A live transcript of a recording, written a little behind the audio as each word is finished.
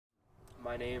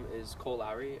My name is Cole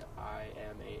Lowry. I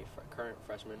am a current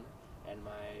freshman, and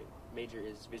my major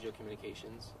is visual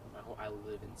communications. I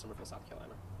live in Summerville, South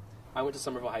Carolina. I went to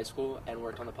Summerville High School and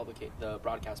worked on the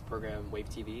broadcast program Wave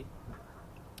TV.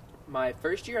 My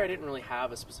first year, I didn't really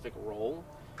have a specific role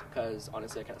because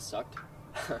honestly, I kind of sucked.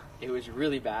 It was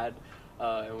really bad,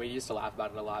 and we used to laugh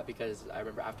about it a lot because I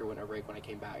remember after winter break when I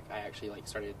came back, I actually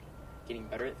started getting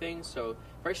better at things. So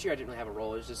first year, I didn't really have a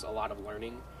role. It was just a lot of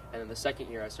learning. And then the second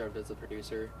year, I served as a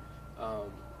producer.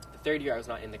 The third year, I was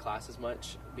not in the class as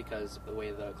much because of the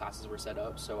way the classes were set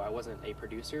up. So I wasn't a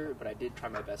producer, but I did try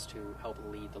my best to help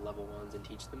lead the level ones and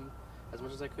teach them as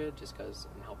much as I could, just because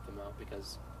and help them out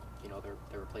because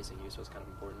they're replacing you, so it's kind of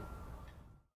important.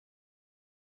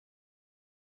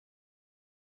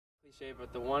 Cliche,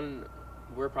 but the one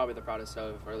we're probably the proudest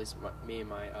of, or at least me and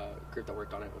my group that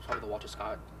worked on it, was probably the Walter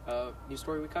Scott news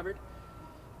story we covered.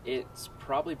 It's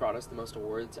probably brought us the most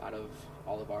awards out of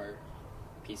all of our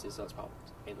pieces, so that's probably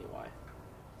mainly why.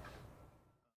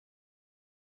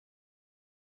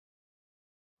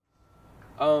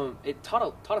 It taught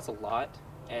us a lot,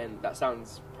 and that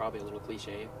sounds probably a little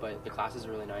cliche, but the class is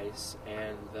really nice,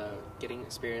 and the getting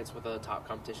experience with the top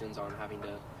competitions on having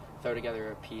to throw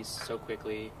together a piece so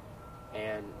quickly,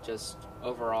 and just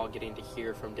overall getting to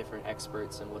hear from different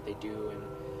experts and what they do,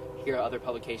 and hear other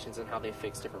publications and how they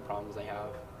fix different problems they have.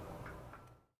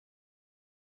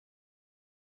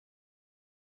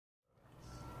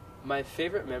 My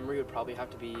favorite memory would probably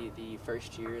have to be the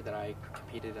first year that I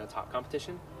competed in a top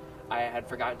competition. I had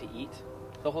forgotten to eat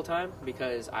the whole time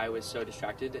because I was so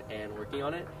distracted and working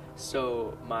on it.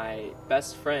 So my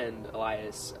best friend,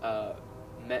 Elias,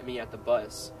 met me at the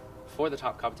bus for the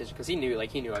top competition because he knew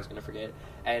I was going to forget,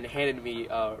 and handed me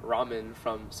ramen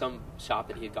from some shop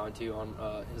that he had gone to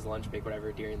on his lunch break,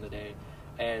 whatever, during the day.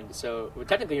 And so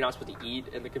technically you're not supposed to eat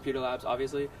in the computer labs,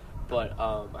 obviously, but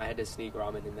I had to sneak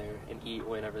ramen in there and eat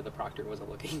whenever the proctor wasn't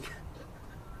looking.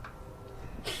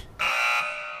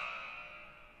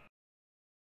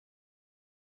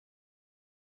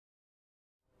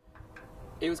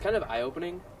 It was kind of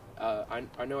eye-opening.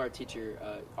 I know our teacher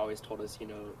always told us,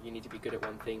 you need to be good at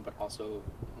one thing, but also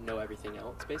know everything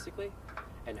else, basically,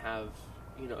 and have,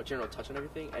 a general touch on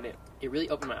everything. And it really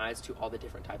opened my eyes to all the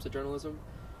different types of journalism.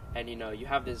 And, you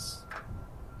have this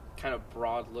kind of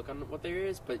broad look on what there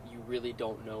is, but you really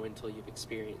don't know until you've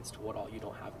experienced what all you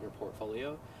don't have in your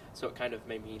portfolio. So it kind of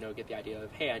made me, get the idea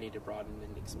of, hey, I need to broaden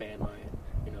and expand my,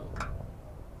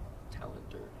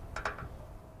 talent or...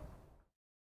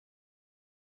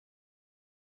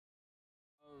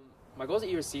 My goals at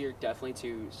USC are definitely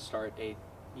to start a,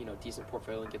 decent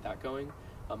portfolio and get that going.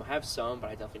 I have some, but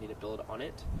I definitely need to build on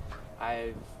it.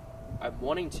 I'm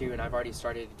wanting to, and I've already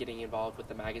started getting involved with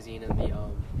the magazine and the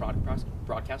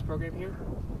broadcast program here.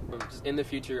 Just in the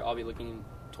future, I'll be looking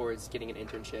towards getting an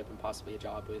internship and possibly a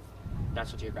job with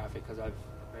National Geographic because I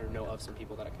know of some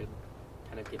people that could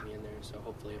kind of get me in there, so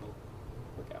hopefully it'll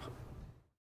work out.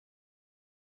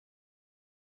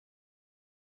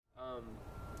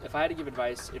 If I had to give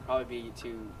advice, it'd probably be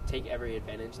to take every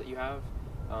advantage that you have.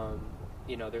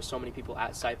 There's so many people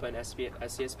at SIPA and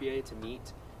SCSBA to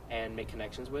meet and make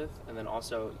connections with, and then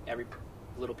also every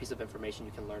little piece of information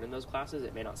you can learn in those classes.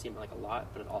 It may not seem like a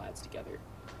lot, but it all adds together,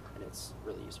 and it's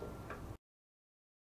really useful.